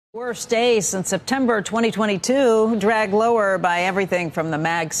Worst day since September 2022, dragged lower by everything from the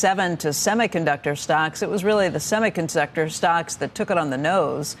Mag 7 to semiconductor stocks. It was really the semiconductor stocks that took it on the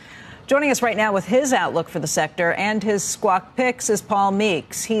nose. Joining us right now with his outlook for the sector and his squawk picks is Paul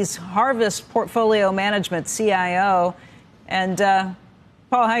Meeks. He's Harvest Portfolio Management CIO. And Paul,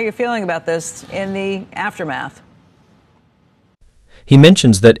 how are you feeling about this in the aftermath? He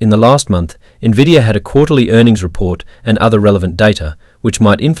mentions that in the last month, Nvidia had a quarterly earnings report and other relevant data, which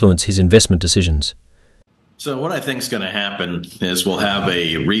might influence his investment decisions. So what I think is going to happen is we'll have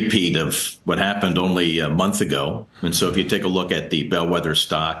a repeat of what happened only a month ago. And so if you take a look at the bellwether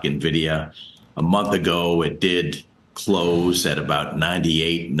stock, Nvidia, a month ago, it did close at about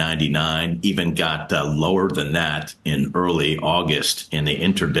 98, 99, even got lower than that in early August in the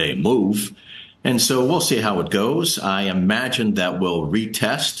intraday move. And so we'll see how it goes. I imagine that we'll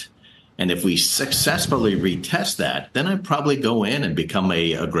retest. And if we successfully retest that, then I'd probably go in and become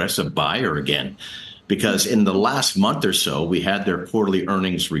an aggressive buyer again. Because in the last month or so, we had their quarterly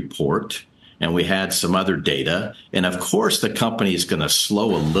earnings report and we had some other data. And of course, the company is going to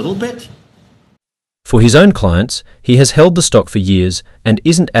slow a little bit. For his own clients, he has held the stock for years and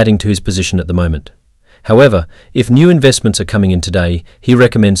isn't adding to his position at the moment. However, if new investments are coming in today, he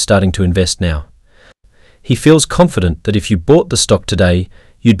recommends starting to invest now. He feels confident that if you bought the stock today,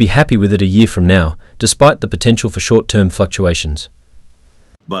 you'd be happy with it a year from now, despite the potential for short-term fluctuations.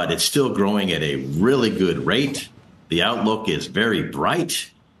 But it's still growing at a really good rate. The outlook is very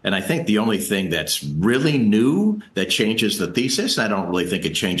bright. And I think the only thing that's really new that changes the thesis, I don't really think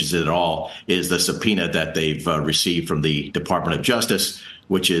it changes it at all, is the subpoena that they've received from the Department of Justice,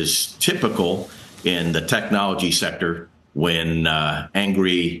 which is typical in the technology sector when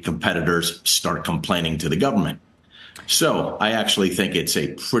angry competitors start complaining to the government. So I actually think it's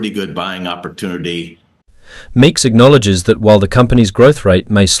a pretty good buying opportunity. Meeks acknowledges that while the company's growth rate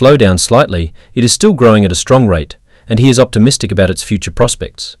may slow down slightly, it is still growing at a strong rate, and he is optimistic about its future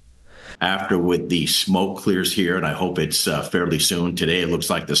prospects. After with the smoke clears here, and I hope it's fairly soon, today it looks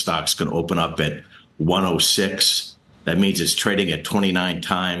like the stock's going to open up at 106. That means it's trading at 29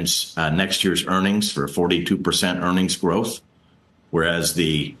 times next year's earnings for 42% earnings growth,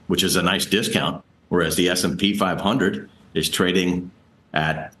 which is a nice discount. Whereas the S&P 500 is trading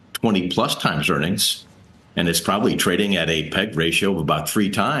at 20 plus times earnings, and it's probably trading at a PEG ratio of about 3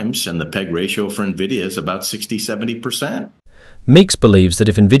 times, and the PEG ratio for Nvidia is about 60–70%. Meeks believes that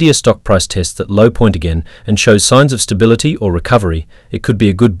if Nvidia stock price tests that low point again and shows signs of stability or recovery, it could be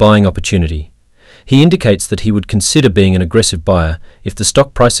a good buying opportunity. He indicates that he would consider being an aggressive buyer if the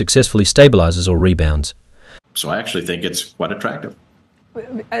stock price successfully stabilizes or rebounds. So I actually think it's quite attractive.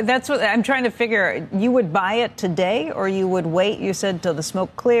 That's what I'm trying to figure. You would buy it today, or you would wait, you said, till the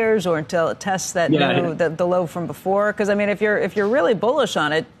smoke clears or until it tests that the low from before? Because, I mean, if you're really bullish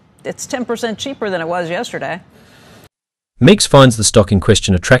on it, it's 10% cheaper than it was yesterday. Meeks finds the stock in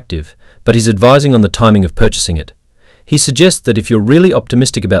question attractive, but he's advising on the timing of purchasing it. He suggests that if you're really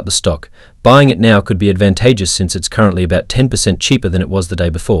optimistic about the stock, buying it now could be advantageous since it's currently about 10% cheaper than it was the day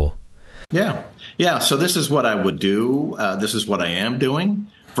before. Yeah, so this is what I would do. This is what I am doing.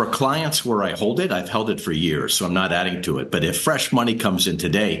 For clients where I hold it, I've held it for years, so I'm not adding to it. But if fresh money comes in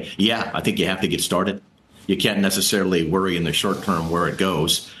today, yeah, I think you have to get started. You can't necessarily worry in the short term where it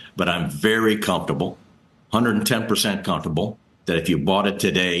goes, but I'm very comfortable, 110% comfortable, that if you bought it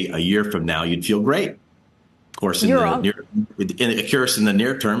today, a year from now, you'd feel great. Of course, in the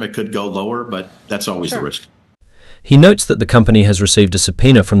near term, it could go lower, but that's always the risk. He notes that the company has received a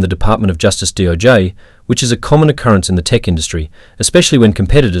subpoena from the Department of Justice DOJ, which is a common occurrence in the tech industry, especially when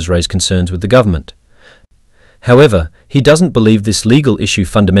competitors raise concerns with the government. However, he doesn't believe this legal issue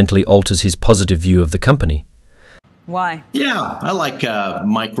fundamentally alters his positive view of the company. Why? Yeah, I like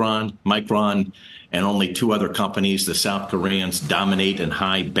Micron and only 2 other companies. The South Koreans dominate in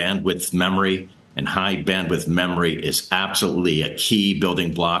high bandwidth memory, and high bandwidth memory is absolutely a key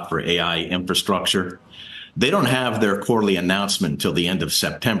building block for AI infrastructure. They don't have their quarterly announcement until the end of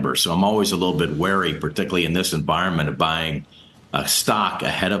September, so I'm always a little bit wary, particularly in this environment, of buying a stock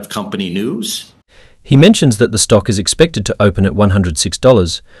ahead of company news. He mentions that the stock is expected to open at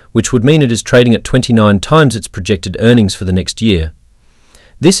 $106, which would mean it is trading at 29 times its projected earnings for the next year.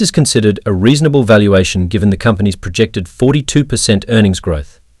 This is considered a reasonable valuation given the company's projected 42% earnings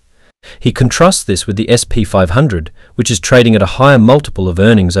growth. He contrasts this with the SP 500, which is trading at a higher multiple of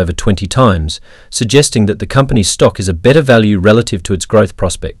earnings over 20 times, suggesting that the company's stock is a better value relative to its growth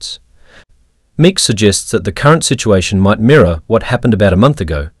prospects. Meeks suggests that the current situation might mirror what happened about a month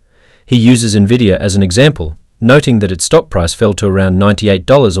ago. He uses Nvidia as an example, noting that its stock price fell to around $98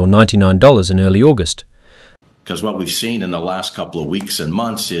 or $99 in early August. because what we've seen in the last couple of weeks and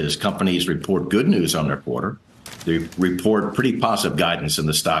months is companies report good news on their quarter. They report pretty positive guidance, and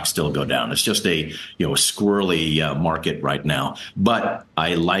the stocks still go down. It's just a squirrely market right now. But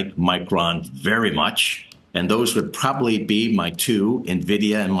I like Micron very much, and those would probably be my two,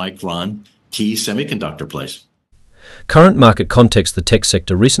 Nvidia and Micron, key semiconductor plays. Current market context: the tech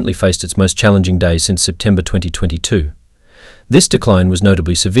sector recently faced its most challenging day since September 2022. This decline was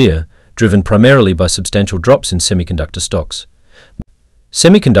notably severe, driven primarily by substantial drops in semiconductor stocks.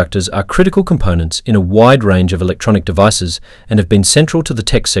 Semiconductors are critical components in a wide range of electronic devices and have been central to the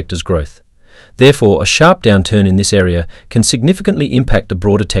tech sector's growth. Therefore, a sharp downturn in this area can significantly impact the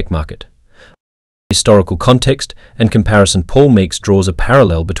broader tech market. Historical context and comparison: Paul Meeks draws a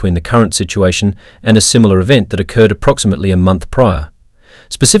parallel between the current situation and a similar event that occurred approximately a month prior.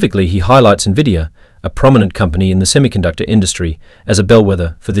 Specifically, he highlights Nvidia, a prominent company in the semiconductor industry, as a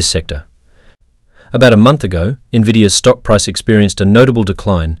bellwether for this sector. About a month ago, Nvidia's stock price experienced a notable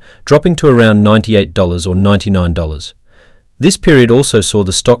decline, dropping to around $98 or $99. This period also saw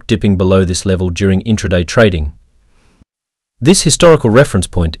the stock dipping below this level during intraday trading. This historical reference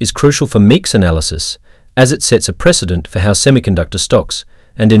point is crucial for Meeks' analysis, as it sets a precedent for how semiconductor stocks,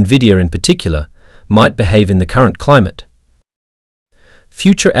 and Nvidia in particular, might behave in the current climate.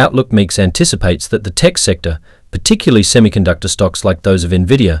 Future outlook: Meeks anticipates that the tech sector, particularly semiconductor stocks like those of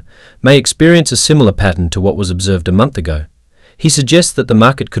Nvidia, may experience a similar pattern to what was observed a month ago. He suggests that the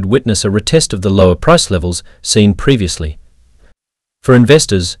market could witness a retest of the lower price levels seen previously. For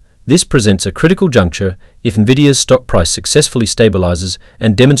investors, this presents a critical juncture. If Nvidia's stock price successfully stabilizes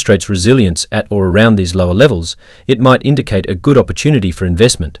and demonstrates resilience at or around these lower levels, it might indicate a good opportunity for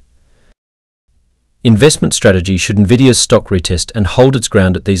investment. Investment strategy: should Nvidia's stock retest and hold its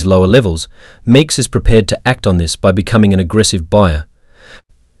ground at these lower levels, Meeks is prepared to act on this by becoming an aggressive buyer.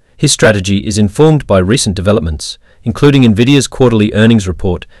 His strategy is informed by recent developments, including Nvidia's quarterly earnings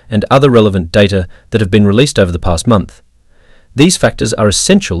report and other relevant data that have been released over the past month. These factors are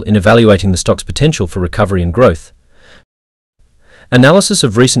essential in evaluating the stock's potential for recovery and growth. Analysis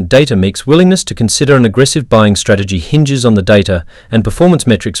of recent data: Meeks' willingness to consider an aggressive buying strategy hinges on the data and performance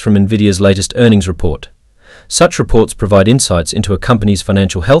metrics from Nvidia's latest earnings report. Such reports provide insights into a company's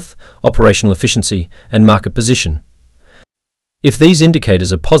financial health, operational efficiency, and market position. If these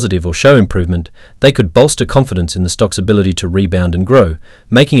indicators are positive or show improvement, they could bolster confidence in the stock's ability to rebound and grow,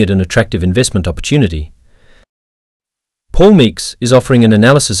 making it an attractive investment opportunity. Paul Meeks is offering an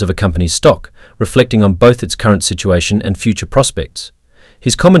analysis of a company's stock, reflecting on both its current situation and future prospects.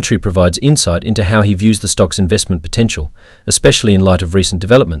 His commentary provides insight into how he views the stock's investment potential, especially in light of recent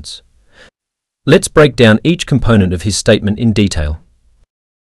developments. Let's break down each component of his statement in detail.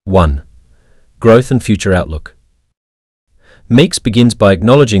 1. Growth and future outlook. Meeks begins by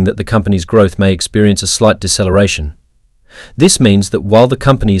acknowledging that the company's growth may experience a slight deceleration. This means that while the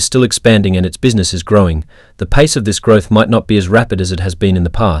company is still expanding and its business is growing, the pace of this growth might not be as rapid as it has been in the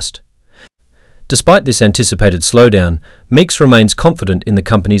past. Despite this anticipated slowdown, Meeks remains confident in the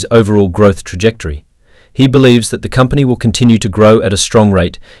company's overall growth trajectory. He believes that the company will continue to grow at a strong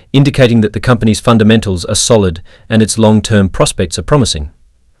rate, indicating that the company's fundamentals are solid and its long-term prospects are promising.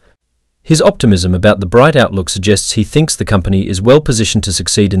 His optimism about the bright outlook suggests he thinks the company is well positioned to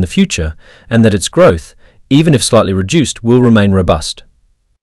succeed in the future and that its growth, even if slightly reduced, will remain robust.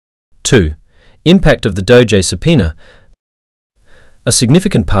 2. Impact of the DOJ subpoena. A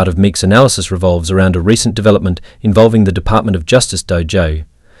significant part of Meeks' analysis revolves around a recent development involving the Department of Justice DOJ.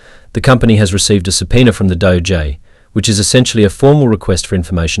 The company has received a subpoena from the DOJ, which is essentially a formal request for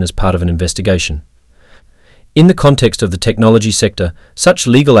information as part of an investigation. In the context of the technology sector, such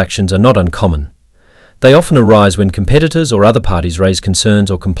legal actions are not uncommon. They often arise when competitors or other parties raise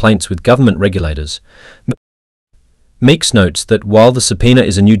concerns or complaints with government regulators. Meeks notes that while the subpoena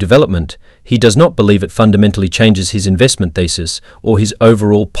is a new development, he does not believe it fundamentally changes his investment thesis or his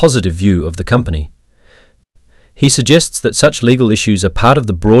overall positive view of the company. He suggests that such legal issues are part of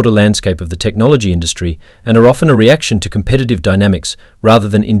the broader landscape of the technology industry and are often a reaction to competitive dynamics rather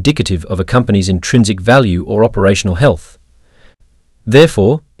than indicative of a company's intrinsic value or operational health.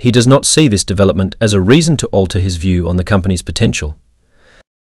 Therefore, he does not see this development as a reason to alter his view on the company's potential.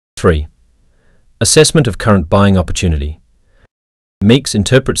 3. Assessment of current buying opportunity. Meeks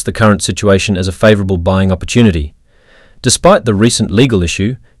interprets the current situation as a favorable buying opportunity. Despite the recent legal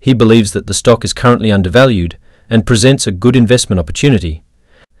issue, he believes that the stock is currently undervalued and presents a good investment opportunity.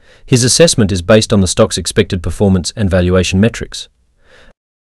 His assessment is based on the stock's expected performance and valuation metrics.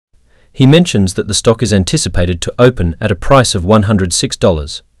 He mentions that the stock is anticipated to open at a price of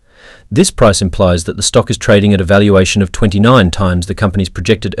 $106. This price implies that the stock is trading at a valuation of 29 times the company's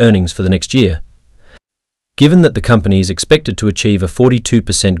projected earnings for the next year. Given that the company is expected to achieve a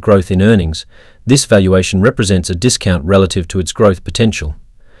 42% growth in earnings, this valuation represents a discount relative to its growth potential.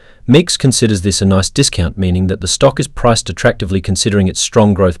 Meeks considers this a nice discount, meaning that the stock is priced attractively considering its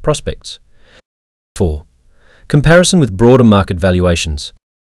strong growth prospects. 4. Comparison with broader market valuations.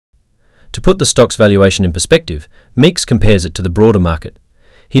 To put the stock's valuation in perspective, Meeks compares it to the broader market.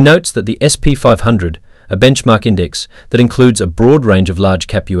 He notes that the S&P 500, a benchmark index that includes a broad range of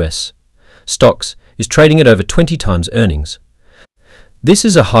large-cap US stocks, is trading at over 20 times earnings. This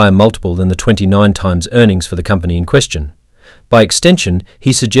is a higher multiple than the 29 times earnings for the company in question. By extension,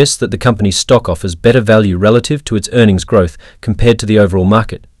 he suggests that the company's stock offers better value relative to its earnings growth compared to the overall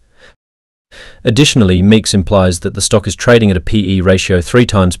market. Additionally, Meeks implies that the stock is trading at a PE ratio 3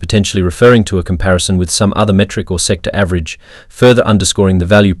 times, potentially referring to a comparison with some other metric or sector average, further underscoring the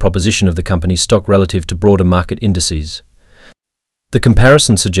value proposition of the company's stock relative to broader market indices. The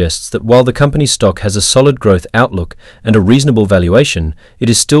comparison suggests that while the company's stock has a solid growth outlook and a reasonable valuation, it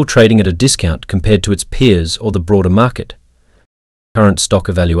is still trading at a discount compared to its peers or the broader market. Current stock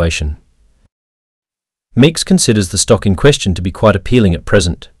evaluation. Meeks considers the stock in question to be quite appealing at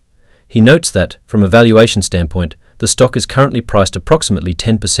present. He notes that, from a valuation standpoint, the stock is currently priced approximately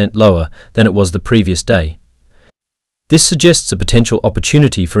 10% lower than it was the previous day. This suggests a potential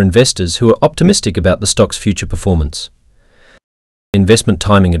opportunity for investors who are optimistic about the stock's future performance. Investment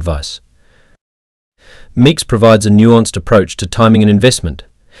timing advice. Meeks provides a nuanced approach to timing an investment.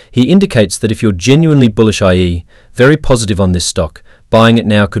 He indicates that if you're genuinely bullish, i.e., very positive on this stock, buying it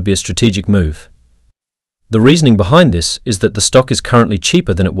now could be a strategic move. The reasoning behind this is that the stock is currently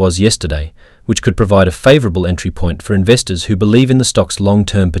cheaper than it was yesterday, which could provide a favorable entry point for investors who believe in the stock's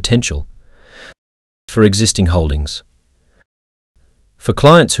long-term potential. For existing holdings. For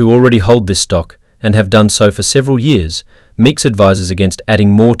clients who already hold this stock and have done so for several years, Meeks advises against adding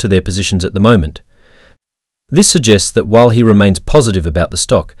more to their positions at the moment. This suggests that while he remains positive about the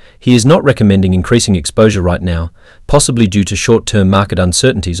stock, he is not recommending increasing exposure right now, possibly due to short-term market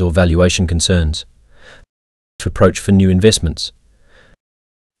uncertainties or valuation concerns. Approach for new investments.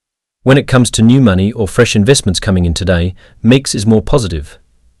 When it comes to new money or fresh investments coming in today, Meeks is more positive.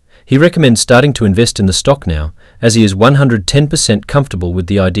 He recommends starting to invest in the stock now, as he is 110% comfortable with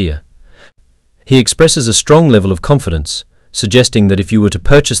the idea. He expresses a strong level of confidence, suggesting that if you were to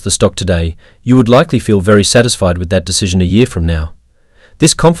purchase the stock today, you would likely feel very satisfied with that decision a year from now.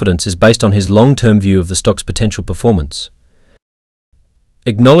 This confidence is based on his long-term view of the stock's potential performance.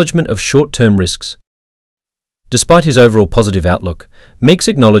 Acknowledgement of short-term risks. Despite his overall positive outlook, Meeks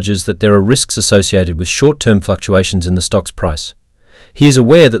acknowledges that there are risks associated with short-term fluctuations in the stock's price. He is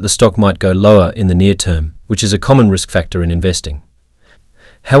aware that the stock might go lower in the near term, which is a common risk factor in investing.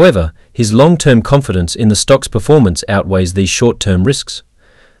 However, his long-term confidence in the stock's performance outweighs these short-term risks.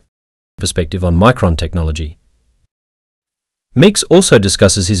 Perspective on Micron technology. Meeks also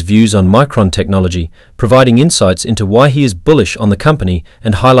discusses his views on Micron technology, providing insights into why he is bullish on the company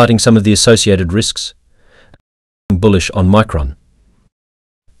and highlighting some of the associated risks. Bullish on Micron.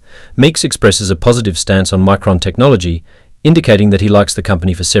 Meeks expresses a positive stance on Micron technology, indicating that he likes the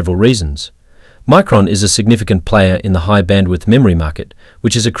company for several reasons. Micron is a significant player in the high-bandwidth memory market,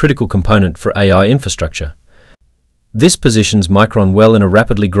 which is a critical component for AI infrastructure. This positions Micron well in a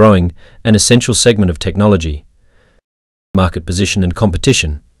rapidly growing and essential segment of technology. Market position and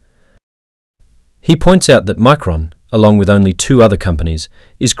competition. He points out that Micron, along with only 2 other companies,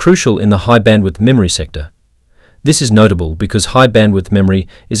 is crucial in the high-bandwidth memory sector. This is notable because high-bandwidth memory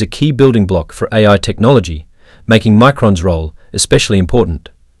is a key building block for AI technology, making Micron's role especially important.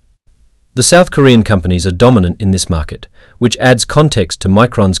 The South Korean companies are dominant in this market, which adds context to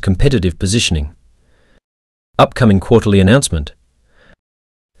Micron's competitive positioning. Upcoming quarterly announcement.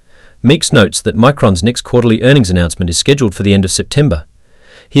 Meeks notes that Micron's next quarterly earnings announcement is scheduled for the end of September.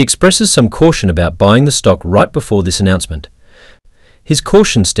 He expresses some caution about buying the stock right before this announcement. His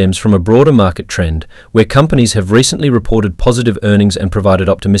caution stems from a broader market trend where companies have recently reported positive earnings and provided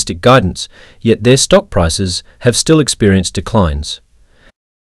optimistic guidance, yet their stock prices have still experienced declines.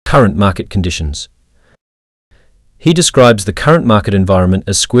 Current market conditions. He describes the current market environment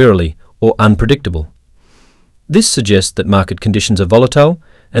as squirrely or unpredictable. This suggests that market conditions are volatile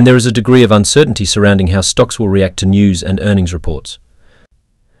and there is a degree of uncertainty surrounding how stocks will react to news and earnings reports.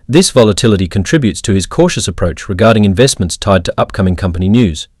 This volatility contributes to his cautious approach regarding investments tied to upcoming company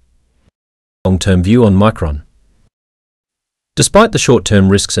news. Long-term view on Micron. Despite the short-term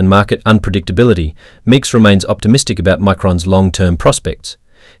risks and market unpredictability, Meeks remains optimistic about Micron's long-term prospects.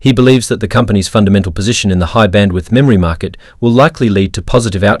 He believes that the company's fundamental position in the high-bandwidth memory market will likely lead to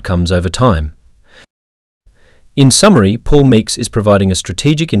positive outcomes over time. In summary, Paul Meeks is providing a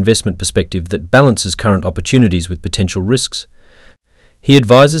strategic investment perspective that balances current opportunities with potential risks. He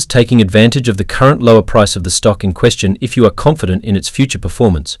advises taking advantage of the current lower price of the stock in question if you are confident in its future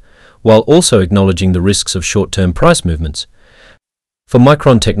performance, while also acknowledging the risks of short-term price movements. For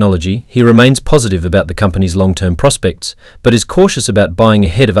Micron Technology, he remains positive about the company's long-term prospects, but is cautious about buying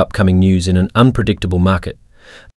ahead of upcoming news in an unpredictable market.